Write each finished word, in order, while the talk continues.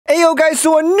Yo guys,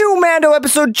 so a new Mando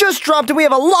episode just dropped and we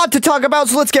have a lot to talk about,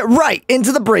 so let's get right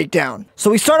into the breakdown.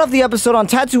 So we start off the episode on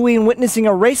Tatooine witnessing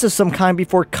a race of some kind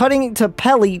before cutting to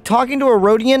Peli talking to a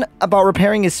Rodian about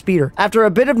repairing his speeder. After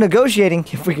a bit of negotiating,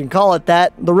 if we can call it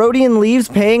that, the Rodian leaves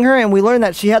paying her and we learn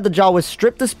that she had the Jawas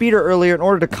strip the speeder earlier in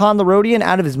order to con the Rodian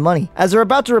out of his money. As they're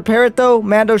about to repair it though,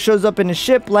 Mando shows up in his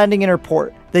ship landing in her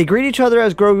port. They greet each other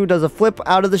as Grogu does a flip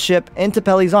out of the ship into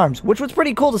Peli's arms, which was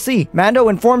pretty cool to see. Mando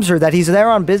informs her that he's there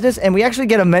on business, and we actually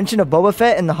get a mention of Boba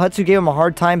Fett and the Hutts who gave him a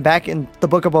hard time back in the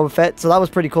Book of Boba Fett, so that was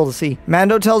pretty cool to see.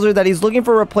 Mando tells her that he's looking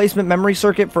for a replacement memory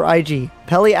circuit for IG.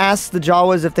 Peli asks the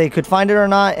Jawas if they could find it or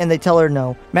not, and they tell her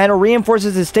no. Mando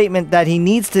reinforces his statement that he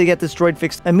needs to get this droid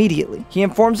fixed immediately. He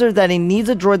informs her that he needs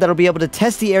a droid that'll be able to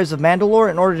test the airs of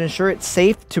Mandalore in order to ensure it's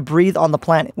safe to breathe on the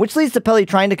planet, which leads to Peli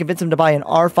trying to convince him to buy an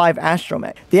R5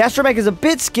 astromech. The astromech is a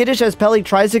bit skittish as Peli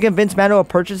tries to convince Mando of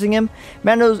purchasing him.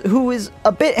 Mando, who is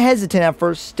a bit hesitant at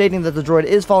first, stating that the droid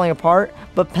is falling apart,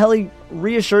 but Peli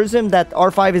reassures him that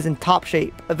R5 is in top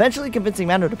shape, eventually convincing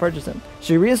Mando to purchase him.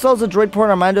 She reinstalls the droid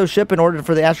port on Mando's ship in order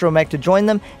for the astromech to join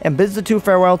them and bids the two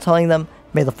farewell, telling them,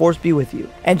 "May the Force be with you."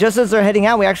 And just as they're heading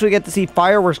out, we actually get to see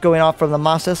fireworks going off from the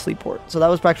Mos Eisley port, so that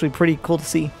was actually pretty cool to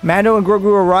see. Mando and Grogu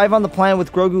arrive on the planet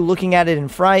with Grogu looking at it in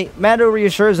fright. Mando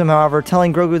reassures him, however,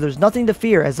 telling Grogu there's nothing to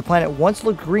fear as the planet once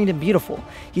looked green and beautiful.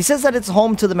 He says that it's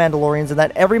home to the Mandalorians and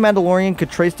that every Mandalorian could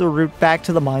trace their route back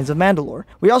to the mines of Mandalore.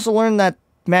 We also learn that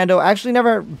Mando actually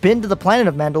never been to the planet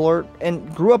of Mandalore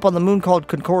and grew up on the moon called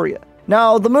Concordia.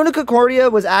 Now, the moon of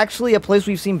Concordia was actually a place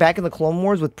we've seen back in the Clone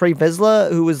Wars with Pre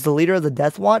Vizsla, who was the leader of the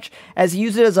Death Watch, as he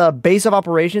used it as a base of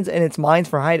operations and its mines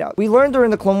for hideout. We learned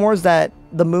during the Clone Wars that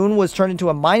the moon was turned into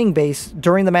a mining base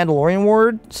during the Mandalorian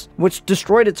Wars, which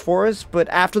destroyed its forests, but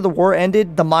after the war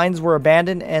ended, the mines were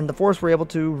abandoned and the forests were able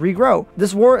to regrow.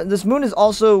 This moon is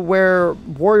also where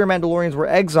warrior Mandalorians were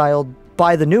exiled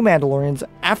by the new Mandalorians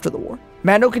after the war.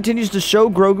 Mando continues to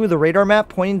show Grogu the radar map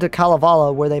pointing to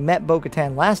Kalevala, where they met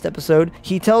Bo-Katan last episode.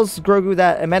 He tells Grogu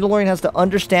that a Mandalorian has to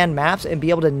understand maps and be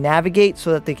able to navigate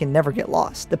so that they can never get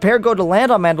lost. The pair go to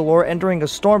land on Mandalore, entering a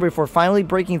storm before finally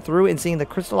breaking through and seeing the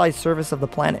crystallized surface of the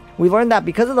planet. We learned that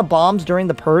because of the bombs during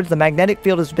the Purge, the magnetic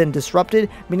field has been disrupted,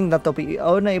 meaning that they'll be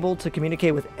unable to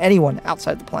communicate with anyone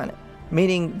outside the planet,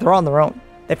 meaning they're on their own.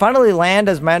 They finally land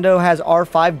as Mando has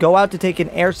R5 go out to take an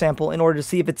air sample in order to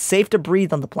see if it's safe to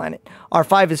breathe on the planet.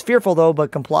 R5 is fearful though,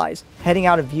 but complies, heading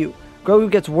out of view.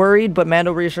 Grogu gets worried, but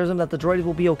Mando reassures him that the droids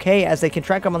will be okay as they can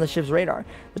track him on the ship's radar.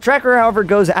 The tracker, however,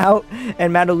 goes out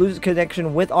and Mando loses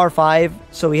connection with R5,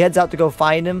 so he heads out to go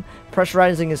find him,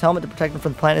 pressurizing his helmet to protect him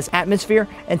from the planet's atmosphere,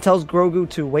 and tells Grogu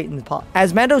to wait in the pod.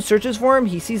 As Mando searches for him,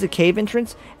 he sees a cave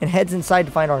entrance and heads inside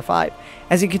to find R5.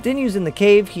 As he continues in the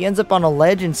cave, he ends up on a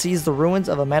ledge and sees the ruins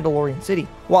of a Mandalorian city.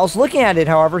 Whilst looking at it,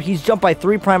 however, he's jumped by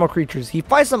 3 primal creatures. He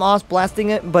fights some Oss blasting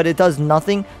it, but it does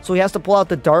nothing, so he has to pull out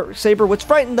the Darksaber, which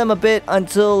frightened them a bit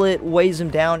until it weighs him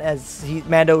down as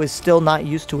Mando is still not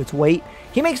used to its weight.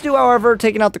 He makes do, however,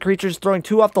 taking out the creatures, throwing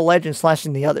 2 off the ledge and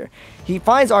slashing the other. He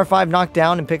finds R5 knocked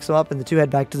down and picks him up, and the two head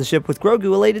back to the ship with Grogu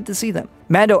elated to see them.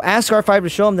 Mando asks R5 to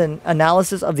show him the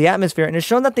analysis of the atmosphere, and is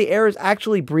shown that the air is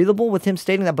actually breathable, with him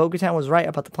stating that Bo-Katan was right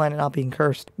about the planet not being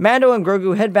cursed. Mando and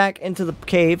Grogu head back into the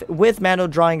cave, with Mando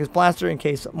drawing his blaster in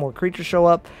case more creatures show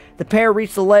up. The pair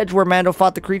reach the ledge where Mando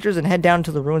fought the creatures and head down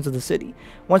to the ruins of the city.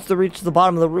 Once they reach the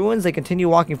bottom of the ruins, they continue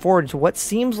walking forward to what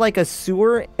seems like a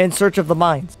sewer in search of the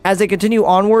mines. As they continue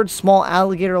onward, small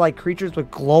alligator-like creatures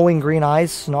with glowing green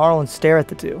eyes snarl and stare at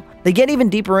the two. They get even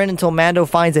deeper in until Mando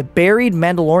finds a buried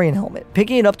Mandalorian helmet,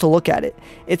 picking it up to look at it.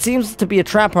 It seems to be a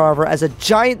trap, however, as a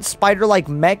giant spider-like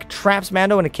mech traps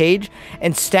Mando in a cage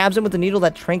and stabs him with a needle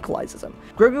that tranquilizes him.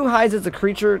 Grogu hides as the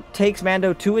creature takes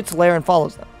Mando to its lair and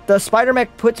follows them. The spider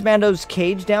mech puts Mando's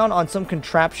cage down on some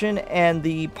contraption, and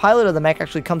the pilot of the mech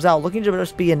actually comes out looking to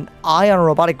just be an eye on a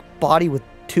robotic body with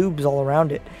tubes all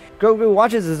around it. Grogu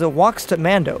watches as it walks to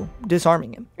Mando,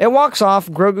 disarming him. It walks off,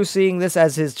 Grogu seeing this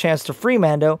as his chance to free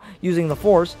Mando using the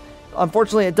Force.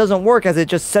 Unfortunately, it doesn't work as it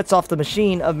just sets off the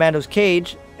machine of Mando's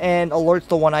cage and alerts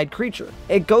the one-eyed creature.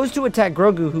 It goes to attack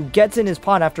Grogu, who gets in his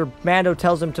pod after Mando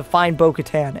tells him to find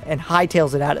Bo-Katan and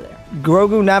hightails it out of there.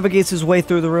 Grogu navigates his way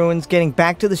through the ruins, getting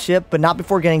back to the ship, but not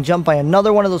before getting jumped by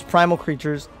another one of those primal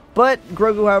creatures, But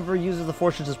Grogu, however, uses the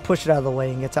Force to just push it out of the way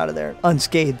and gets out of there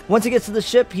unscathed. Once he gets to the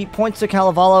ship, he points to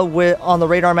Kalevala on the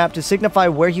radar map to signify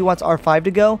where he wants R5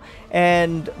 to go.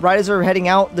 And right as they're heading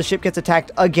out, the ship gets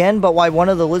attacked again, but by one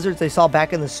of the lizards they saw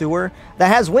back in the sewer that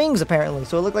has wings, apparently.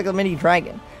 So it looked like a mini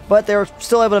dragon. But they were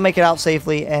still able to make it out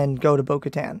safely and go to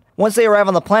Bo-Katan. Once they arrive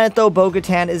on the planet, though,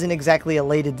 Bo-Katan isn't exactly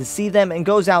elated to see them and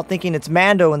goes out thinking it's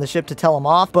Mando in the ship to tell him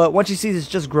off. But once she sees it's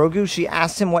just Grogu, she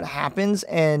asks him what happens,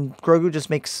 and Grogu just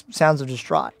makes sounds of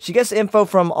distraught. She gets info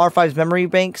from R5's memory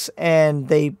banks, and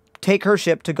they take her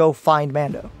ship to go find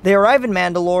Mando. They arrive in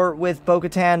Mandalore with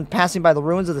Bo-Katan passing by the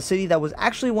ruins of the city that was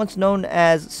actually once known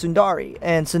as Sundari.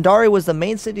 And Sundari was the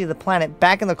main city of the planet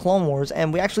back in the Clone Wars,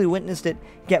 and we actually witnessed it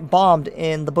get bombed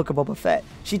in the Book of Boba Fett.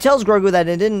 She tells Grogu that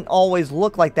it didn't always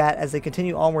look like that as they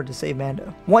continue onward to save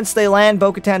Mando. Once they land,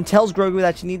 Bo-Katan tells Grogu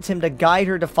that she needs him to guide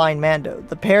her to find Mando.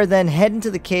 The pair then head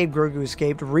into the cave Grogu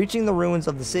escaped, reaching the ruins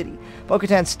of the city.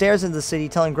 Bo-Katan stares into the city,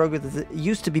 telling Grogu that it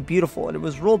used to be beautiful and it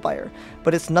was ruled by her,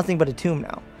 but it's nothing but a tomb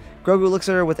now. Grogu looks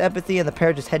at her with empathy, and the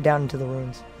pair just head down into the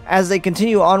ruins. As they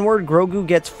continue onward, Grogu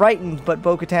gets frightened, but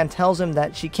Bo-Katan tells him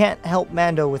that she can't help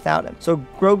Mando without him. So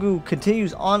Grogu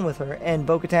continues on with her, and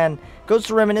Bo-Katan goes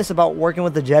to reminisce about working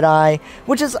with the Jedi,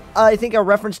 which is, I think, a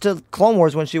reference to Clone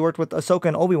Wars when she worked with Ahsoka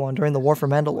and Obi-Wan during the War for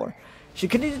Mandalore. She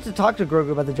continues to talk to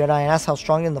Grogu about the Jedi and asks how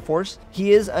strong in the Force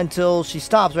he is until she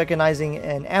stops, recognizing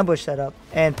an ambush setup,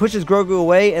 and pushes Grogu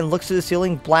away and looks to the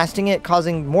ceiling, blasting it,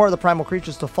 causing more of the primal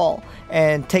creatures to fall,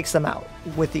 and takes them out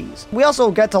with ease. We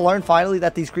also get to learn finally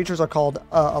that these creatures are called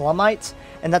Elamites,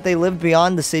 and that they lived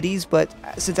beyond the cities, but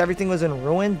since everything was in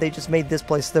ruin, they just made this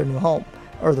place their new home.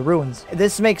 Or the ruins.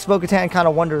 This makes Bo-Katan kind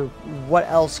of wonder what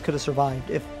else could have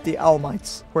survived if the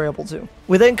Elamites were able to.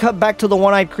 We then cut back to the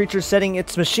one-eyed creature setting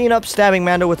its machine up, stabbing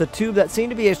Mando with a tube that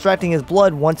seemed to be extracting his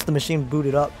blood once the machine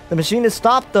booted up. The machine is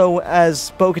stopped, though,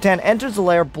 as Bo-Katan enters the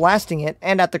lair, blasting it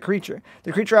and at the creature.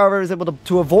 The creature, however, is able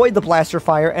to avoid the blaster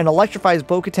fire and electrifies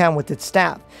Bo-Katan with its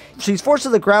staff. She's forced to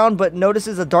the ground, but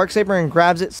notices a darksaber and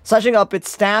grabs it, slashing up its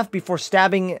staff before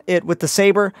stabbing it with the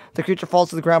saber. The creature falls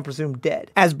to the ground, presumed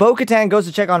dead. As Bo-Katan goes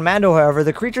to check on Mando, however,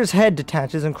 the creature's head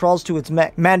detaches and crawls to its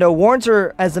mech. Mando warns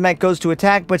her as the mech goes to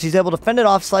attack, but she's able to fend it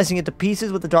off, slicing it to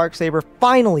pieces with the darksaber,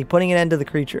 finally putting an end to the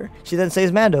creature. She then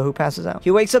saves Mando, who passes out.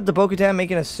 He wakes up to Bo-Katan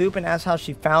making a soup and asks how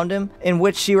she found him, in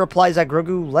which she replies that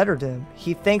Grogu led her to him.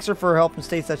 He thanks her for her help and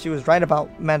states that she was right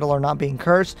about Mandalore not being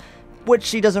cursed, which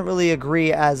she doesn't really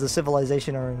agree as the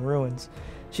civilization are in ruins.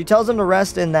 She tells him to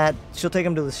rest and that she'll take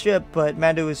him to the ship, but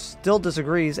Mando still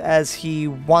disagrees as he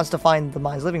wants to find the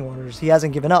Mind's living waters. He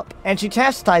hasn't given up. And she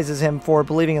chastises him for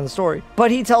believing in the story. But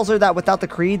he tells her that without the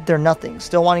creed, they're nothing,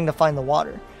 still wanting to find the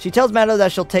water. She tells Mando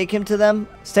that she'll take him to them,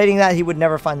 stating that he would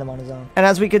never find them on his own. And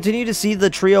as we continue to see the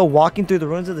trio walking through the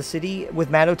ruins of the city, with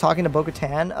Mando talking to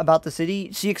Bo-Katan about the city,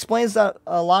 she explains that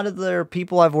a lot of their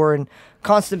people were in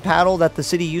constant battle, that the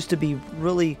city used to be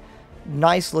really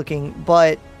nice looking,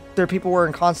 but their people were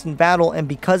in constant battle, and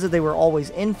because they were always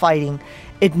infighting,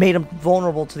 it made them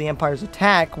vulnerable to the Empire's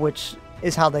attack, which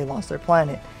is how they lost their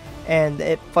planet. And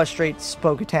it frustrates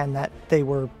Bo-Katan that they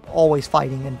were always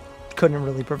fighting and couldn't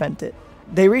really prevent it.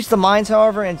 They reach the mines,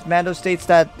 however, and Mando states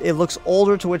that it looks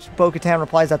older, to which Bo-Katan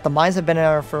replies that the mines have been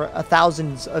there for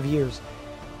thousands of years.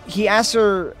 He asks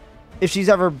her if she's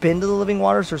ever been to the living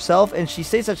waters herself, and she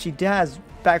states that she has,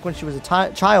 back when she was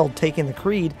a child taking the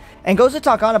creed, and goes to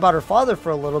talk on about her father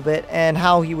for a little bit and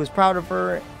how he was proud of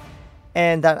her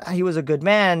and that he was a good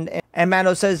man. And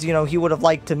Mando says, you know, he would have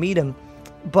liked to meet him.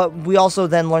 But we also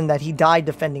then learn that he died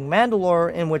defending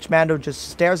Mandalore, in which Mando just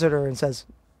stares at her and says,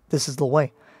 "This is the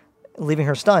way," leaving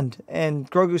her stunned. And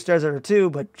Grogu stares at her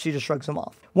too, but she just shrugs him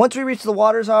off. Once we reach the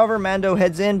waters, however, Mando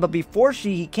heads in, but before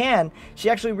she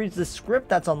actually reads the script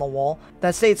that's on the wall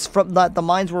that states that the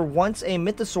mines were once a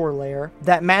mythosaur lair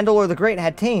that Mandalore the Great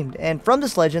had tamed, and from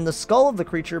this legend, the skull of the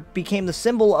creature became the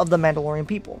symbol of the Mandalorian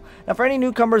people. Now, for any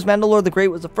newcomers, Mandalore the Great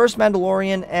was the first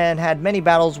Mandalorian and had many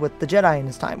battles with the Jedi in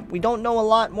his time. We don't know a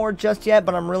lot more just yet,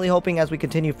 but I'm really hoping as we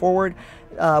continue forward,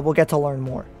 we'll get to learn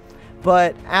more.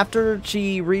 But after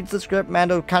she reads the script,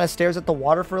 Mando kind of stares at the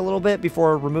water for a little bit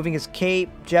before removing his cape,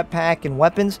 jetpack, and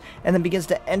weapons, and then begins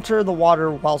to enter the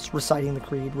water whilst reciting the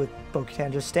creed, with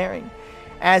Bo-Katan just staring.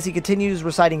 As he continues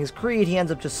reciting his creed, he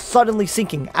ends up just suddenly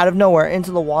sinking out of nowhere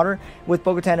into the water, with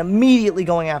Bo-Katan immediately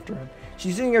going after him.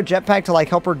 She's using her jetpack to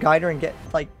help her guide her and get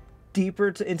deeper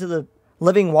into the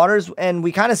living waters, and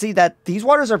we kind of see that these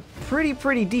waters are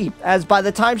pretty deep, as by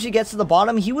the time she gets to the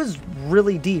bottom, he was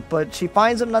really deep, but she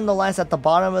finds him nonetheless at the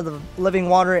bottom of the living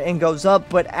water and goes up.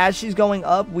 But as she's going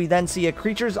up, we then see a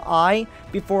creature's eye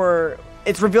before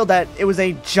it's revealed that it was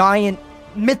a giant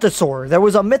mythosaur. There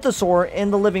was a mythosaur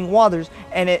in the living waters,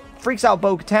 and it freaks out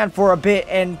Bo-Katan for a bit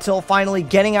until finally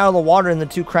getting out of the water and the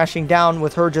two crashing down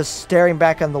with her just staring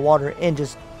back in the water in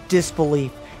just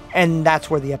disbelief. And that's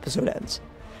where the episode ends.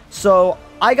 So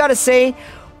I gotta say,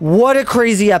 what a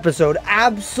crazy episode.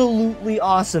 Absolutely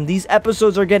awesome. These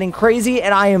episodes are getting crazy,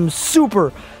 and I am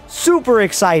super, super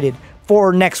excited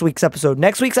for next week's episode.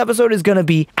 Next week's episode is going to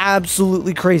be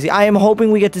absolutely crazy. I am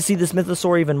hoping we get to see this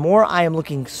mythosaur even more. I am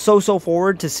looking so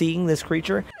forward to seeing this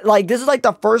creature. Like, this is like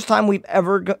the first time we've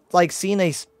ever seen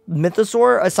a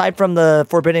mythosaur aside from the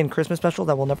Forbidden Christmas special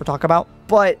that we'll never talk about.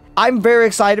 But I'm very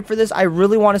excited for this. I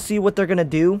really want to see what they're going to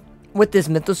do with this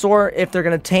mythosaur, if they're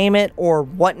going to tame it or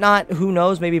whatnot. Who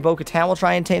knows? Maybe Bo-Katan will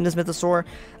try and tame this mythosaur.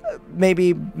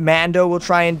 Maybe Mando will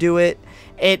try and do it.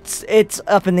 It's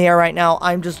up in the air right now.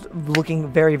 I'm just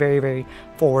looking very, very, very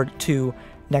forward to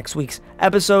next week's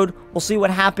episode. We'll see what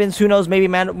happens. Who knows? Maybe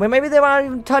Mando, maybe they won't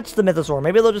even touch the mythosaur.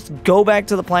 Maybe they'll just go back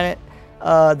to the planet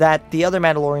that the other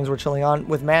Mandalorians were chilling on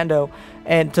with Mando,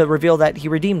 and to reveal that he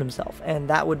redeemed himself, and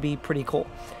that would be pretty cool.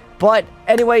 But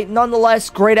anyway,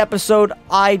 nonetheless, great episode.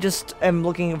 I just am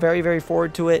looking very, very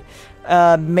forward to it.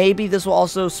 Maybe this will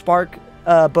also spark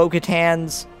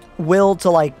Bo-Katan's will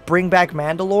to like bring back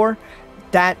Mandalore.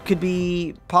 That could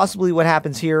be possibly what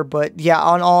happens here. But yeah,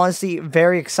 on honesty,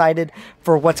 very excited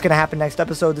for what's going to happen next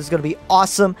episode. This is going to be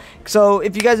awesome. So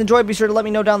if you guys enjoyed, be sure to let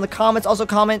me know down in the comments. Also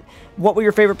comment what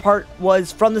your favorite part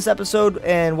was from this episode,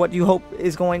 and what you think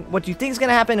is going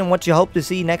to happen, and what you hope to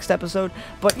see next episode.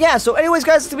 But yeah, so anyways,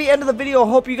 guys, it's going to be the end of the video.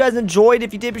 Hope you guys enjoyed.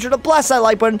 If you did, be sure to blast that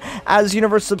like button. As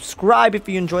universe, subscribe if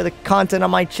you enjoy the content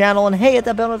on my channel, and hey, hit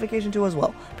that bell notification too as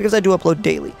well, because I do upload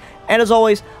daily. And as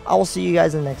always, I will see you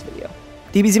guys in the next video.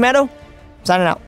 dbzmando, signing out.